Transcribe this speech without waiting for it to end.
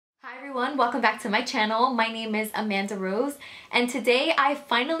Everyone, welcome back to my channel. My name is Amanda Rose and today I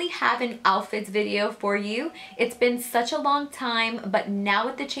finally have an outfits video for you. It's been such a long time, but now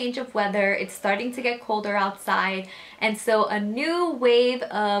with the change of weather, it's starting to get colder outside, and so a new wave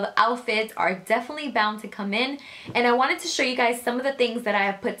of outfits are definitely bound to come in, and I wanted to show you guys some of the things that I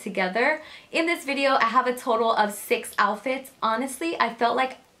have put together. In this video, I have a total of 6 outfits. Honestly, I felt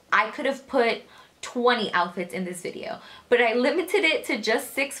like I could have put 20 outfits in this video, but I limited it to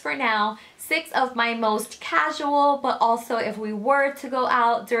just 6 for now. 6 of my most casual, but also if we were to go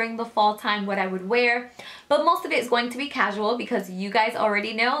out during the fall time, what I would wear. But most of it is going to be casual because you guys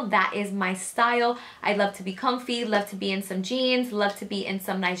already know that is my style. I love to be comfy, love to be in some jeans, love to be in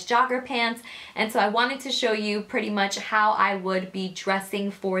some nice jogger pants. And so I wanted to show you pretty much how I would be dressing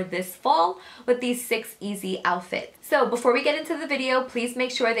for this fall with these 6 easy outfits. So before we get into the video, please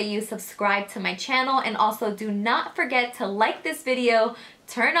make sure that you subscribe to my channel, and also do not forget to like this video,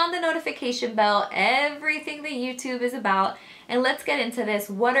 turn on the notification bell, everything that YouTube is about, and let's get into this.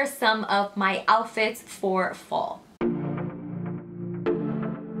 What are some of my outfits for fall?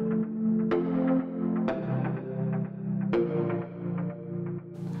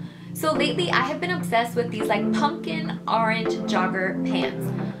 So lately I have been obsessed with these like pumpkin orange jogger pants.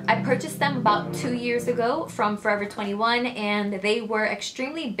 I purchased them about 2 years ago from Forever 21 and they were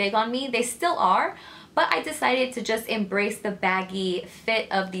extremely big on me. They still are, but I decided to just embrace the baggy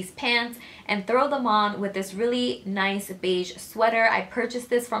fit of these pants and throw them on with this really nice beige sweater. I purchased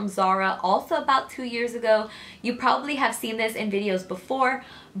this from Zara also about 2 years ago. You probably have seen this in videos before,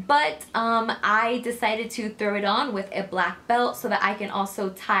 but I decided to throw it on with a black belt so that I can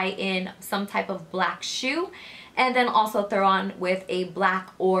also tie in some type of black shoe, and then also throw on with a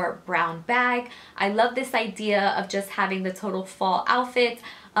black or brown bag. I love this idea of just having the total fall outfit.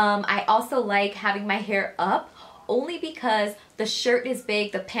 I also like having my hair up only because the shirt is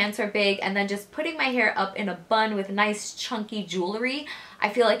big, the pants are big, and then just putting my hair up in a bun with nice chunky jewelry, I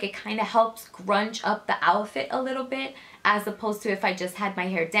feel like it kind of helps grunge up the outfit a little bit, as opposed to if I just had my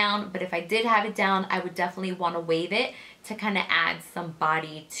hair down. But if I did have it down, I would definitely want to wave it to kind of add some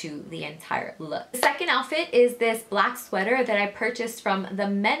body to the entire look. The second outfit is this black sweater that I purchased from the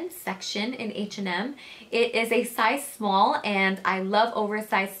men's section in H&M. It is a size small and I love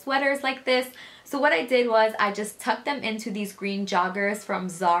oversized sweaters like this. So what I did was I just tucked them into these green joggers from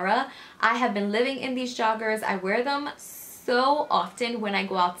Zara. I have been living in these joggers. I wear them so often when I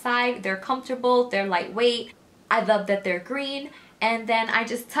go outside. They're comfortable, they're lightweight. I love that they're green. And then I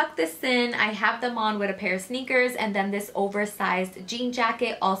just tuck this in. I have them on with a pair of sneakers and then this oversized jean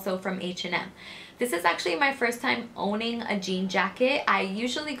jacket also from H&M. This is actually my first time owning a jean jacket. I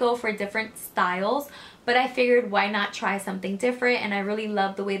usually go for different styles, but I figured why not try something different, and I really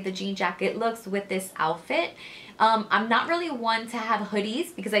love the way the jean jacket looks with this outfit. I'm not really one to have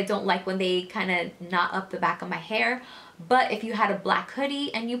hoodies because I don't like when they kind of knot up the back of my hair. But if you had a black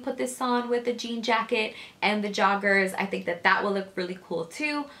hoodie and you put this on with the jean jacket and the joggers, I think that that will look really cool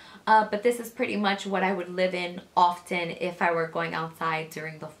too. But this is pretty much what I would live in often if I were going outside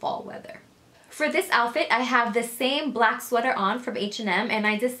during the fall weather. For this outfit, I have the same black sweater on from H&M, and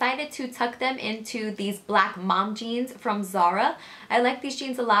I decided to tuck them into these black mom jeans from Zara. I like these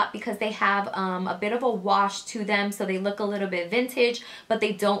jeans a lot because they have a bit of a wash to them, so they look a little bit vintage, but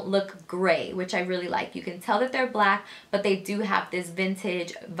they don't look gray, which I really like. You can tell that they're black, but they do have this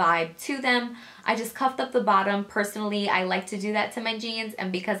vintage vibe to them. I just cuffed up the bottom. Personally, I like to do that to my jeans,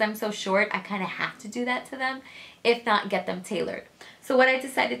 and because I'm so short, I kind of have to do that to them, if not get them tailored. So what I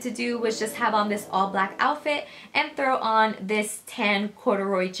decided to do was just have on this all black outfit and throw on this tan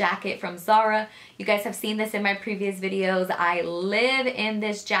corduroy jacket from Zara. You guys have seen this in my previous videos. I live in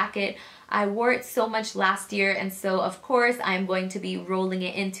this jacket. I wore it so much last year, and so of course I'm going to be rolling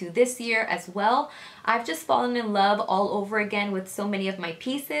it into this year as well. I've just fallen in love all over again with so many of my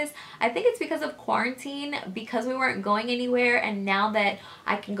pieces. I think it's because of quarantine, because we weren't going anywhere, and now that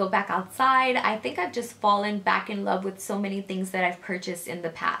I can go back outside, I think I've just fallen back in love with so many things that I've purchased in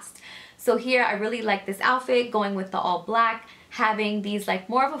the past. So here I really like this outfit, going with the all black, having these like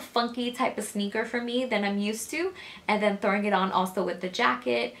more of a funky type of sneaker for me than I'm used to, and then throwing it on also with the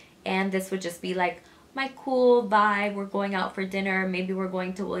jacket. And this would just be like my cool vibe. We're going out for dinner, maybe we're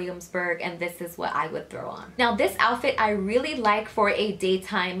going to Williamsburg, and this is what I would throw on. Now this outfit I really like for a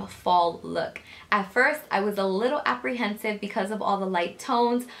daytime fall look. At first I was a little apprehensive because of all the light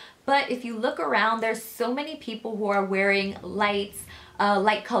tones, but if you look around, there's so many people who are wearing light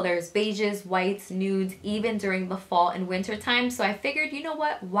colors, beiges, whites, nudes, even during the fall and winter time. So I figured, you know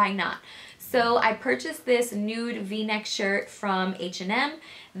what, why not? So I purchased this nude v-neck shirt from H&M.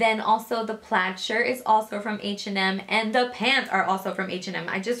 Then also the plaid shirt is also from H&M, and the pants are also from H&M.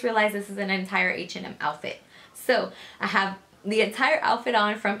 I just realized this is an entire H&M outfit. So I have the entire outfit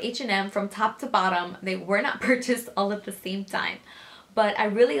on from H&M from top to bottom. They were not purchased all at the same time. But I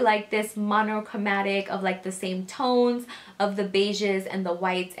really like this monochromatic of like the same tones of the beiges and the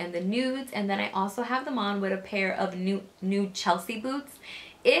whites and the nudes. And then I also have them on with a pair of nude Chelsea boots.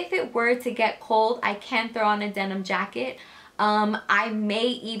 If it were to get cold, I can throw on a denim jacket. I may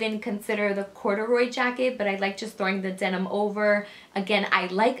even consider the corduroy jacket, but I like just throwing the denim over. Again, I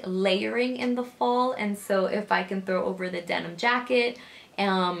like layering in the fall, and so if I can throw over the denim jacket,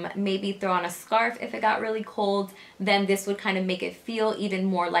 maybe throw on a scarf if it got really cold, then this would kind of make it feel even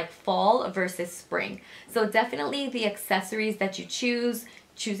more like fall versus spring. So definitely the accessories that you choose.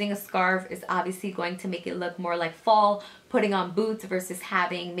 Choosing a scarf is obviously going to make it look more like fall. Putting on boots versus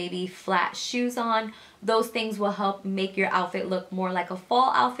having maybe flat shoes on, those things will help make your outfit look more like a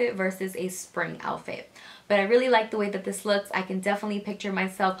fall outfit versus a spring outfit. But I really like the way that this looks. I can definitely picture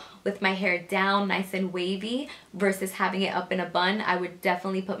myself with my hair down nice and wavy versus having it up in a bun. I would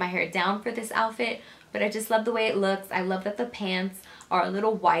definitely put my hair down for this outfit, but I just love the way it looks. I love that the pants are a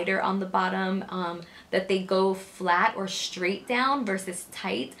little wider on the bottom, that they go flat or straight down versus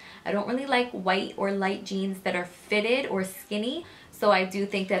tight. I don't really like white or light jeans that are fitted or skinny, so I do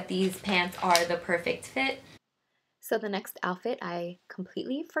think that these pants are the perfect fit. So the next outfit I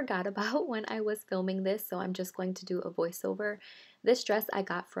completely forgot about when I was filming this, so I'm just going to do a voiceover. This dress I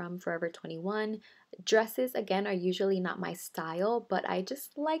got from Forever 21. Dresses, again, are usually not my style, but I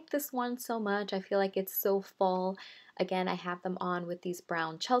just like this one so much. I feel like it's so fall. Again, I have them on with these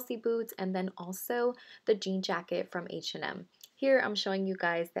brown Chelsea boots and then also the jean jacket from H&M. Here I'm showing you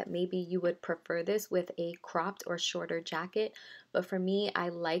guys that maybe you would prefer this with a cropped or shorter jacket, but for me, I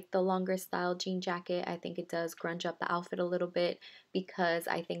like the longer style jean jacket. I think it does grunge up the outfit a little bit because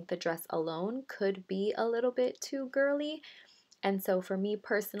I think the dress alone could be a little bit too girly. And so for me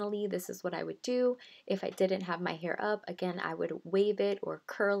personally, this is what I would do. If I didn't have my hair up, again, I would wave it or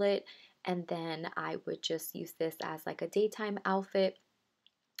curl it, and then I would just use this as like a daytime outfit.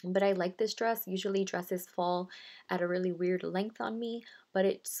 But I like this dress. Usually dresses fall at a really weird length on me, but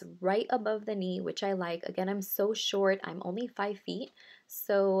it's right above the knee, which I like. Again, I'm so short. I'm only 5 feet.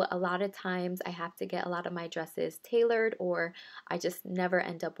 So a lot of times I have to get a lot of my dresses tailored, or I just never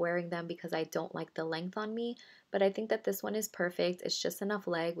end up wearing them because I don't like the length on me. But I think that this one is perfect. It's just enough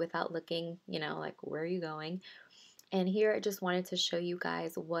leg without looking, you know, like, where are you going? And here I just wanted to show you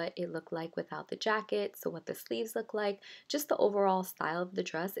guys what it looked like without the jacket, so what the sleeves look like. Just the overall style of the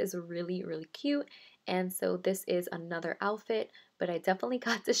dress is really, really cute. And so this is another outfit, but I definitely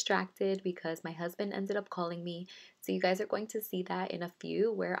got distracted because my husband ended up calling me. So you guys are going to see that in a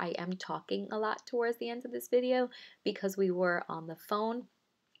few, where I am talking a lot towards the end of this video because we were on the phone.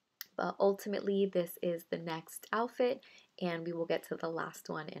 But ultimately, this is the next outfit, and we will get to the last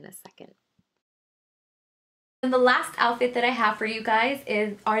one in a second. And the last outfit that I have for you guys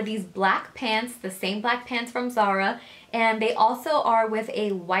are these black pants, the same black pants from Zara, and they also are with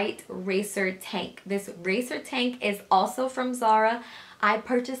a white racer tank. This racer tank is also from Zara. I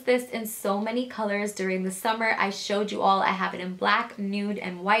purchased this in so many colors during the summer. I showed you all I have it in black, nude,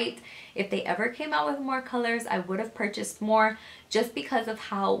 and white. If they ever came out with more colors, I would have purchased more just because of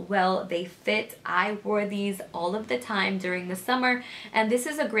how well they fit. I wore these all of the time during the summer, and this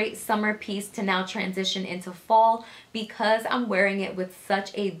is a great summer piece to now transition into fall because I'm wearing it with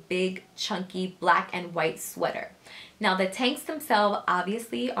such a big, chunky black and white sweater. Now the tanks themselves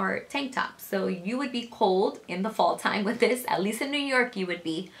obviously are tank tops, so you would be cold in the fall time with this, at least in New York you would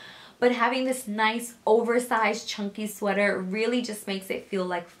be. But having this nice oversized chunky sweater really just makes it feel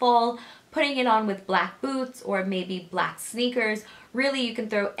like fall. Putting it on with black boots or maybe black sneakers, really you can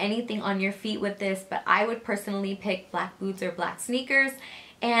throw anything on your feet with this, but I would personally pick black boots or black sneakers.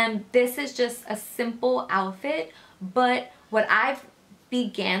 And this is just a simple outfit, but what I've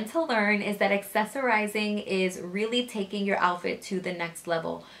began to learn is that accessorizing is really taking your outfit to the next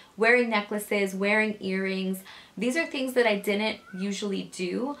level. Wearing necklaces, wearing earrings, these are things that I didn't usually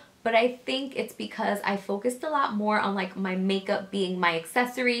do, but I think it's because I focused a lot more on like my makeup being my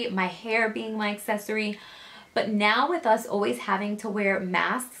accessory, my hair being my accessory. But now with us always having to wear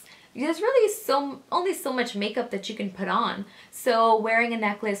masks, there's really only so much makeup that you can put on. So wearing a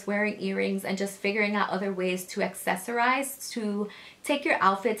necklace, wearing earrings, and just figuring out other ways to accessorize, to take your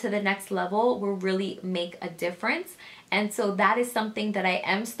outfit to the next level will really make a difference. And so that is something that I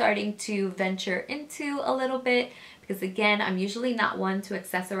am starting to venture into a little bit because again, I'm usually not one to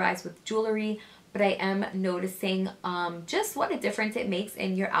accessorize with jewelry, but I am noticing just what a difference it makes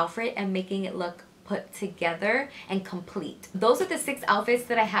in your outfit and making it look put together and complete. Those are the 6 outfits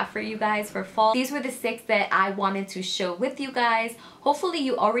that I have for you guys for fall. These were the 6 that I wanted to show with you guys. Hopefully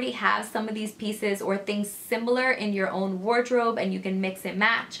you already have some of these pieces or things similar in your own wardrobe and you can mix and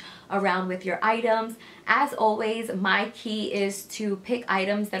match around with your items. As always, my key is to pick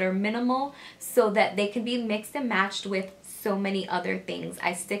items that are minimal so that they can be mixed and matched with so many other things.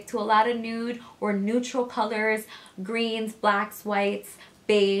 I stick to a lot of nude or neutral colors, greens, blacks, whites,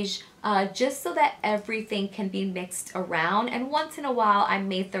 beige, just so that everything can be mixed around, and once in a while I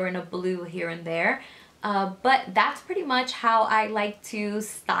may throw in a blue here and there. But that's pretty much how I like to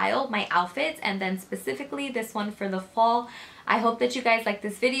style my outfits, and then specifically this one for the fall. I hope that you guys like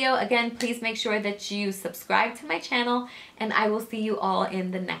this video. Again, please make sure that you subscribe to my channel, and I will see you all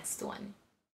in the next one.